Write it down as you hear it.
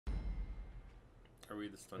Are we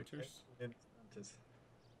the stunters? Okay, stunters.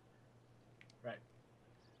 Right.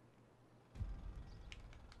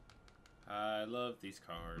 I love these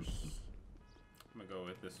cars. I'm gonna go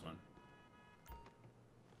with this one.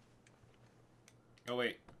 Oh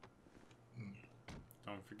wait.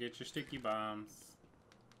 Don't forget your sticky bombs.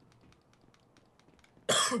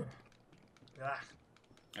 Ah.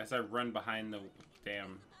 As I run behind the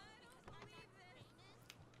damn...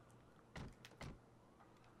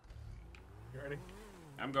 You ready?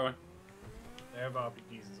 I'm going. They have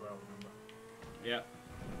RPGs as well, remember? Yeah.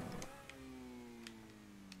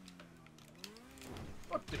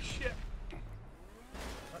 What the shit?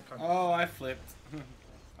 Oh, I flipped.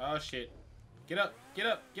 Oh shit. Get up, get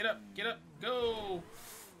up, get up, get up, go!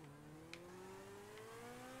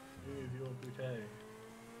 Move your bouteille.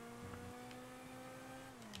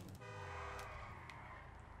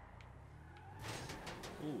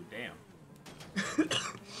 Ooh, damn.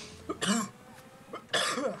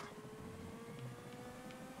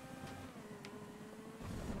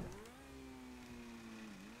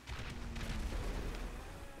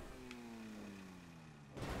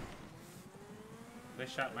 They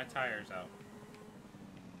shot my tires out.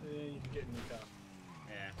 Yeah, you can get in the car.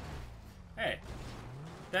 Yeah. Hey,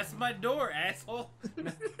 that's my door, asshole.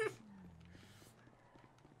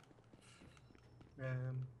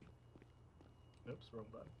 Oops, wrong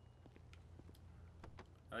button.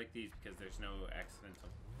 I like these because there's no accidental.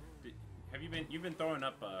 Have you been? You've been throwing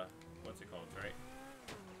up what's it called, right?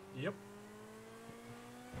 Yep.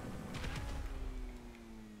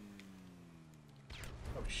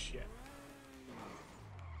 Oh shit.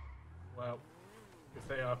 Well, if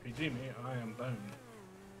they RPG me, I am boned.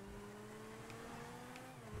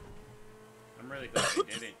 I'm really glad you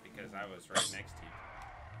didn't because I was right next to you.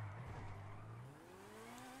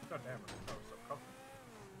 God damn it. Oh, stop coughing.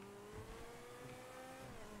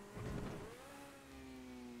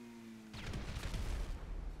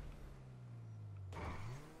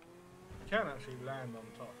 You can actually land on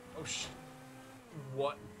top. Oh shit.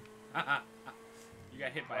 What? You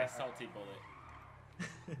got hit by a salty bullet.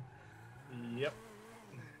 Yep.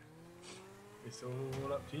 It's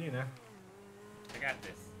all up to you now. I got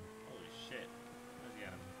this. Holy shit. What he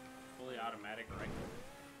got a fully automatic rifle.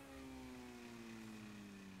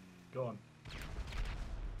 Go on.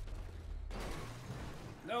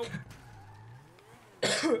 Nope.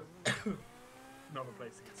 Not a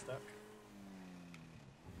place to get stuck.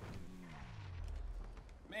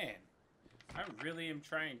 Man, I really am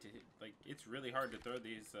trying to like. It's really hard to throw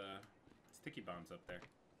these sticky bombs up there.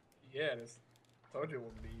 Yeah, it is. Told you it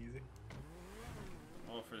wouldn't be easy.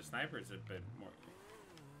 Well, for the snipers, a bit more.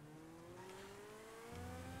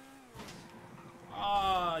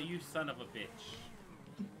 Ah, oh, you son of a bitch.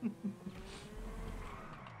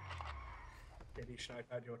 Did he snipe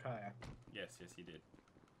out your tire? Yes, yes, he did.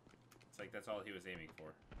 It's like that's all he was aiming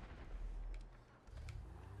for.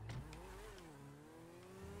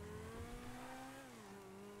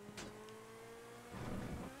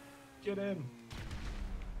 Get him!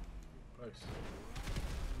 Close.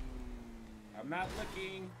 I'm not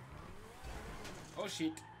looking. Oh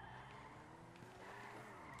shit.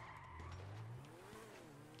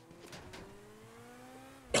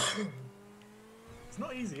 It's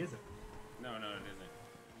not easy, is it? No, no, it isn't.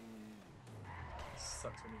 It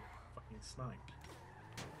sucks when you get fucking sniped.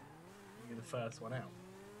 You're the first one out.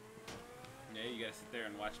 Yeah, you gotta sit there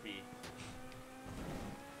and watch me.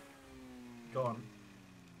 Go on.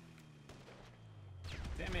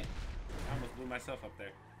 Damn it. I almost blew myself up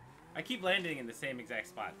there. I keep landing in the same exact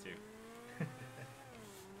spot, too.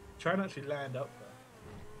 Try not to land up there.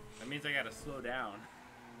 That means I gotta slow down.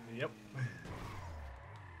 Yep.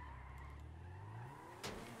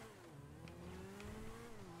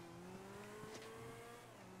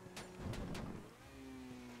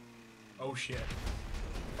 Oh shit.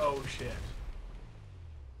 Oh shit.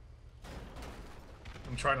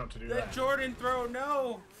 I'm trying not to do that. That Jordan throw,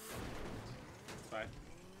 no! It's fine.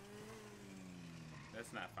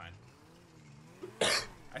 That's not fine.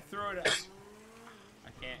 I throw it up.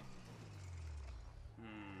 I can't.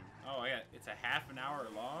 Oh, yeah. It's a half an hour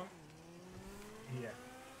long? Yeah.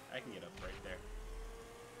 I can get up right there.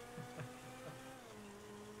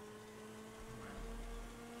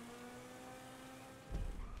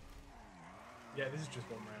 Yeah, this is just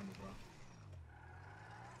one round as well.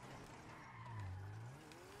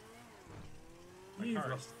 My car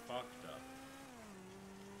is lost. fucked up.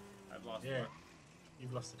 I've lost Yeah, one.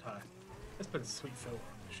 you've lost a tire. Let's put a sweet filter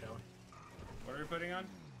on this, shall we? What are we putting on?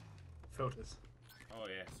 Filters. Oh,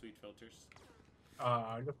 yeah. Sweet filters.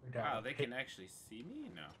 Look down. Wow, they can actually see me?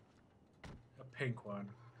 No. A pink one.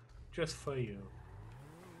 Just for you.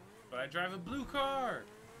 But I drive a blue car.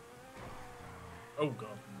 Oh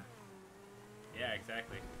god. Yeah,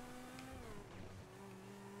 exactly.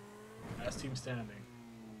 Last team standing.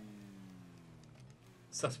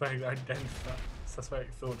 Suspect identified.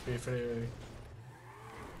 Suspect thought to be affiliated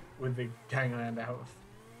with the gangland out of.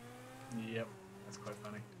 Yep, that's quite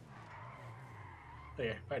funny. There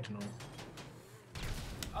you go, back to normal.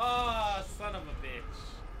 Oh, son of a bitch.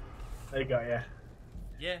 There you go, yeah.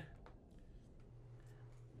 Yeah.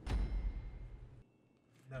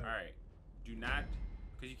 No. Alright. Do not...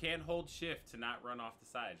 Because you can't hold shift to not run off the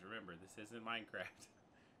sides. Remember, this isn't Minecraft.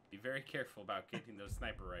 Be very careful about getting those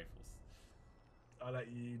sniper rifles. I'll let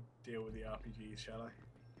you deal with the RPGs, shall I?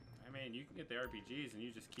 I mean, you can get the RPGs and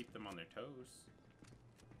you just keep them on their toes.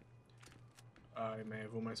 I may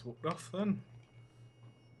have almost walked off then.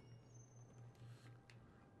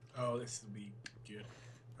 Oh, this will be good.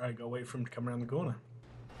 Alright, gotta wait for him to come around the corner.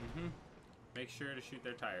 Mm-hmm. Make sure to shoot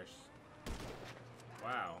their tires.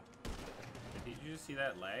 Wow. Did you just see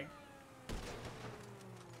that lag?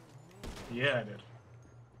 Yeah, I did.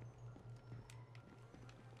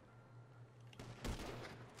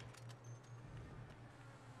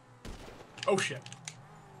 Oh shit.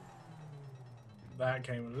 That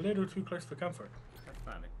came a little too close for comfort. That's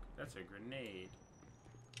not a... That's a grenade.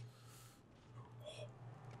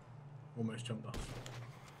 Almost jumped off.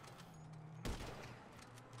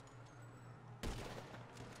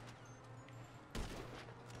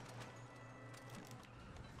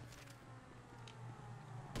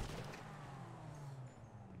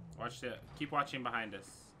 Watch the... Keep watching behind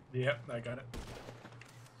us. Yep, I got it.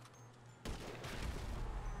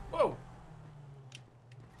 Whoa!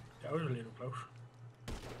 That was a little close.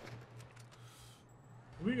 Have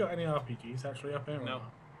we got any RPGs actually up here? No,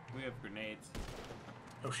 we have grenades.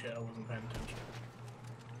 Oh shit, I wasn't paying attention.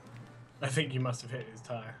 I think you must have hit his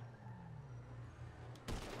tire.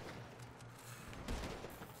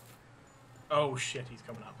 Oh shit, he's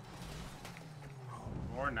coming up.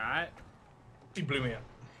 Or not. He blew me up.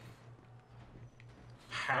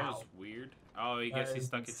 That How? was weird. Oh, I guess That he is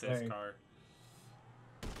stuck it to his insane. car.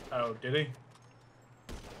 Oh, did he?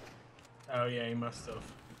 Oh yeah, he must have.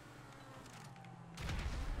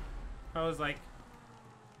 I was like,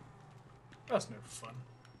 That's no fun.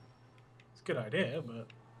 It's a good idea, but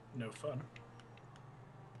no fun.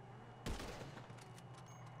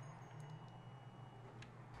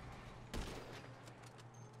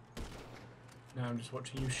 Now I'm just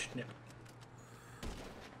watching you snip.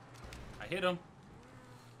 I hit him.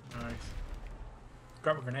 Nice.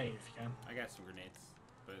 Grab a grenade if you can. I got some grenades,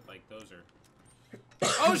 but like those are.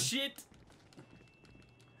 Oh shit!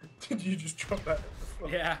 Did you just drop that? At the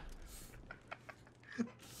floor? Yeah.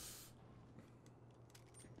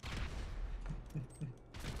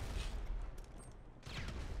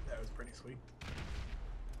 That was pretty sweet.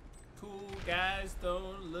 Cool guys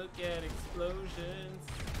don't look at explosions.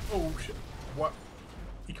 Oh shit! What?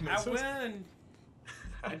 He committed I suicide? win.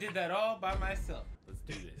 I did that all by myself. Let's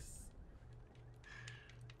do this.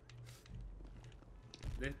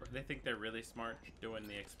 They think they're really smart doing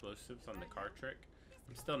the explosives on the car trick.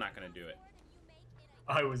 I'm still not gonna do it.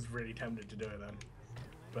 I was really tempted to do it then,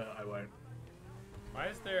 but I won't. Why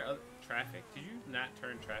is there traffic? Did you not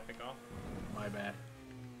turn traffic off? My bad.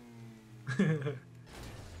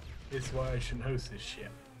 It's why I shouldn't host this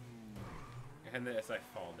shit. And then as I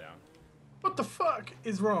fall down. What the fuck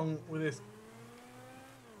is wrong with this?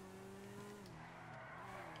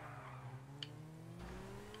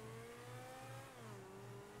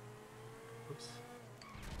 Oops.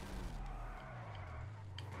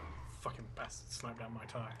 Fucking bastard sniped down my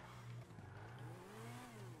tire.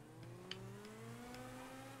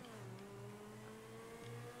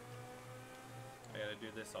 I gotta do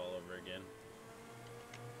this all over again.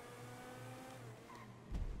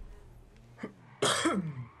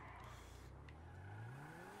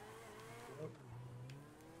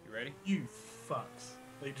 You ready? You fucks.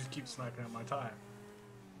 They just keep sniping at my tire.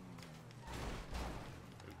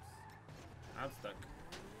 Oops. I'm stuck.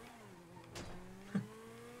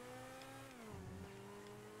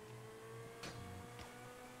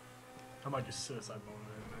 I might just suicide bomb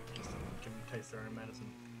them just to give them a taste of their own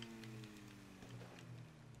medicine.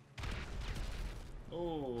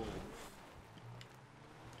 Oh.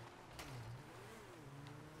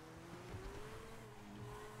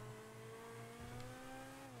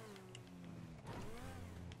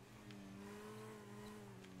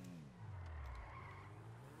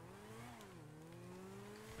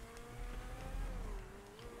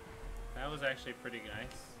 That was actually pretty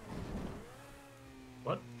nice.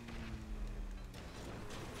 What?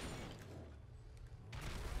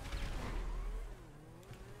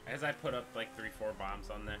 As I put up like 3-4 bombs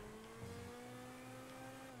on there.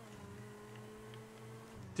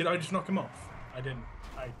 Did I just knock him off? I didn't.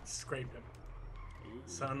 I scraped him. Ooh.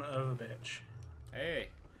 Son of a bitch. Hey,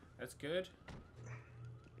 that's good.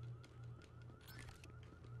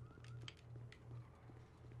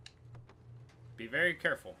 Be very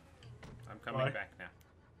careful. I'm coming Why? back now.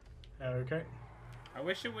 Okay. I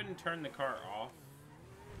wish it wouldn't turn the car off.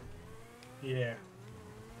 Yeah.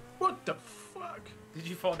 What the fuck? Did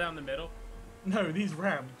you fall down the middle? No, these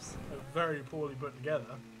ramps are very poorly put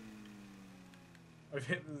together. I've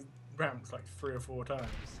hit the ramps like 3 or 4 times.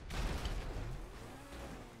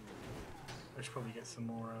 I should probably get some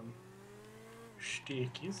more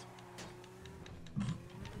stickies.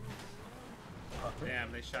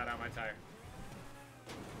 Damn, they shot out my tire.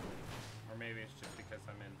 Or maybe it's just because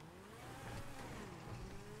I'm in.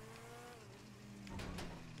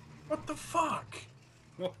 What the fuck?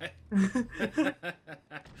 What? Did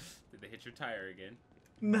they hit your tire again?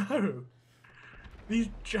 No. These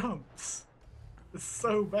jumps are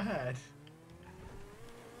so bad.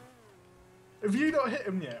 Have you not hit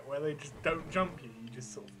them yet, where they just don't jump you, you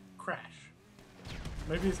just sort of crash?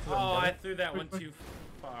 Maybe it's because Oh, I threw that one too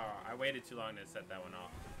far. I waited too long to set that one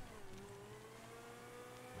off.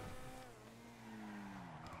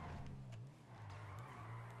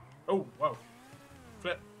 Oh, whoa.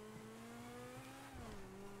 Flip.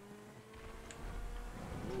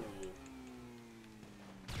 Ooh.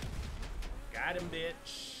 Got him,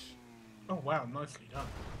 bitch. Oh, wow, nicely done.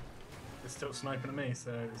 They're still sniping at me,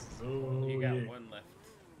 so this is all You got one left.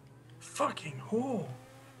 Fucking whore.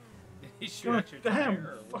 Did he shoot at your tire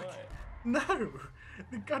or fuck. what? No!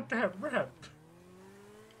 The goddamn rep!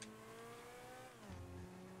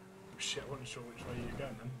 Shit, I wasn't sure which way you're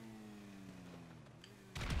going then.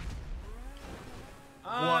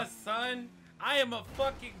 Ah, What? son! I am a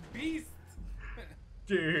fucking beast!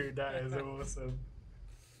 Dude, that is awesome.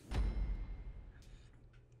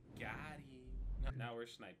 Got him. Now we're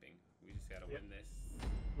sniping. We just gotta win this.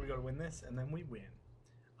 We gotta win this, and then we win.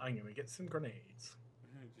 I'm gonna get some grenades.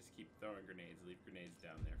 Just keep throwing grenades. Leave grenades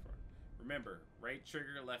down there for him. Remember, right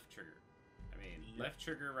trigger, left trigger. I mean, left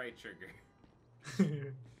trigger, right trigger.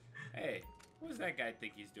 Hey, what does that guy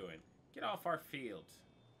think he's doing? Get off our field.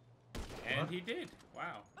 And he did.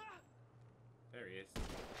 Wow. There he is.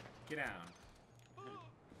 Get down.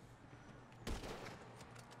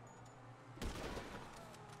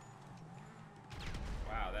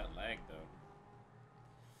 Wow, that lag though.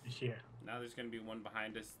 Yeah. Now there's gonna be one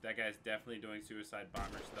behind us. That guy's definitely doing suicide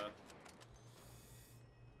bomber stuff.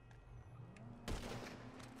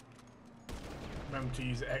 Remember to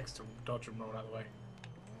use X to dodge and roll out of the way.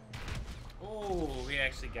 Oh, he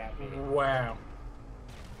actually got me. Wow.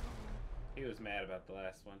 He was mad about the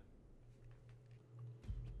last one.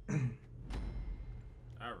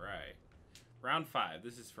 All right, round 5.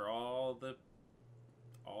 This is for all the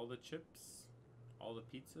chips, all the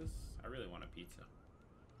pizzas. I really want a pizza.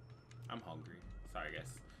 I'm hungry. Sorry,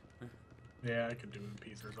 guys. Yeah, I could do with a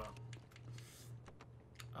pizza as well.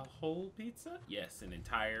 A whole pizza? Yes, an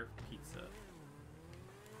entire pizza.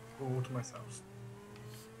 All to myself.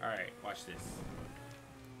 All right, watch this.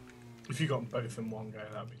 If you got both in one go,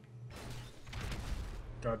 that'd be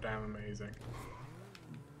goddamn amazing.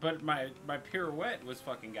 But my pirouette was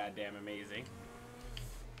fucking goddamn amazing.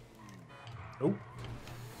 Oh.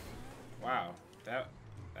 Wow, that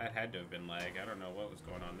had to have been lag. I don't know what was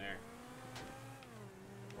going on there.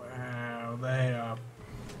 Wow, they are.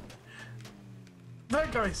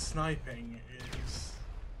 That guy sniping is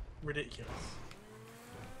ridiculous.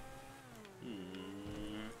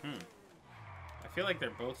 I feel like they're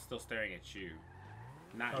both still staring at you,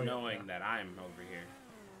 not knowing that I'm over here.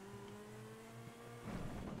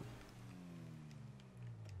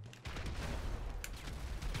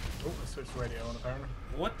 Oh, I switched radio on apparently.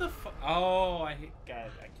 What the fuck? Oh,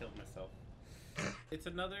 God, I killed myself. It's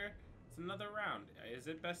another round. Is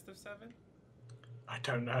it best of 7? I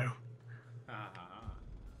don't know.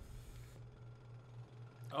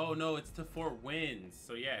 Oh no, it's to 4 wins.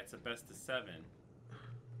 So yeah, it's a best of 7.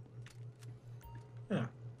 Yeah.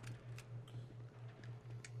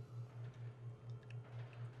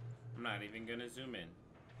 I'm not even gonna zoom in.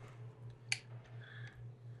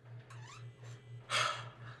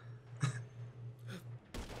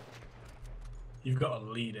 You've got to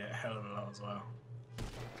lead it a hell of a lot as well.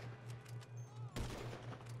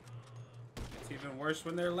 It's even worse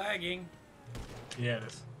when they're lagging. Yeah, it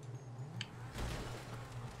is.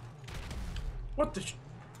 What the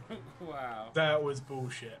Wow. That was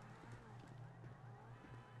bullshit.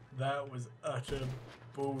 That was utter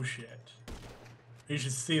bullshit. You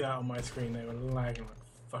should see that on my screen. They were lagging like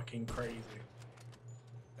fucking crazy.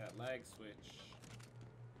 That lag switch.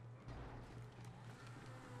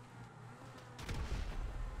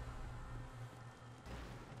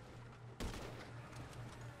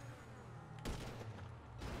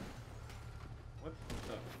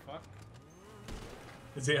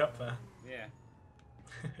 Is he up there? Yeah.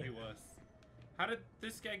 He was. How did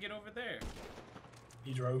this guy get over there?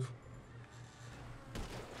 He drove.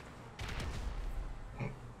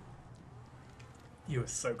 You were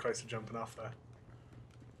so close to jumping off there.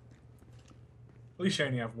 At least you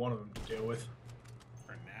only have one of them to deal with.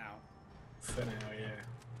 For now. For now, yeah.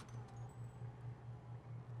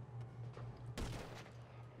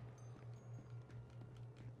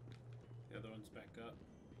 The other one's back up.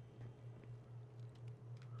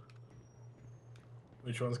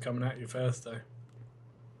 Which one's coming at you first, though?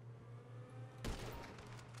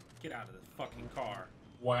 Get out of the fucking car.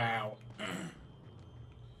 Wow.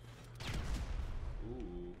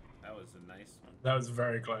 Ooh, that was a nice one. That was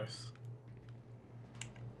very close.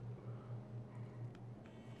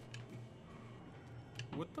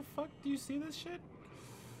 What the fuck? Do you see this shit?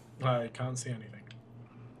 I can't see anything.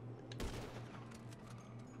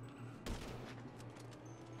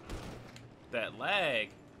 That lag.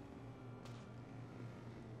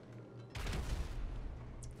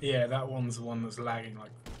 Yeah, that one's the one that's lagging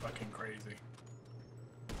like fucking crazy.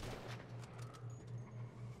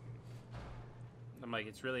 I'm like,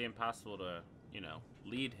 it's really impossible to, you know,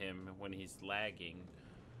 lead him when he's lagging.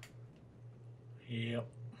 Yep.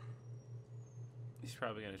 He's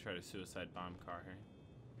probably gonna try to suicide bomb car here.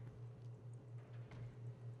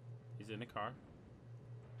 He's in the car.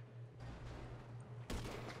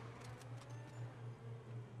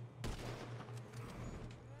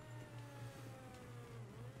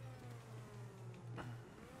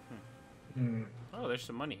 Oh, there's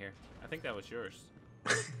some money here. I think that was yours.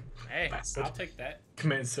 Hey, Bastard. I'll take that.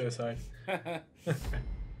 Committed suicide.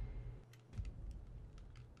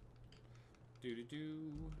 Do.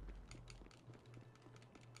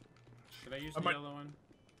 Should I use I the might- yellow one?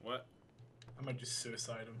 What? I might just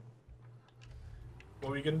suicide him. What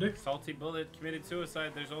are we gonna do? Salty Bullet committed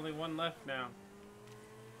suicide. There's only one left now.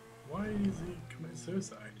 Why is he committing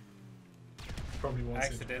suicide? Probably wants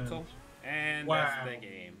it Accidental. to And Wow. that's the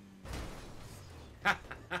game. end.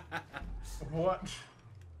 What?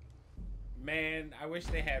 Man, I wish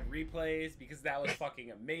they had replays because that was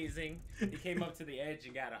fucking amazing. He came up to the edge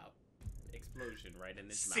and got a explosion right in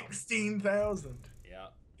his mouth. 16,000. Yeah,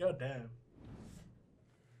 God damn.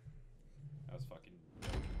 that was fucking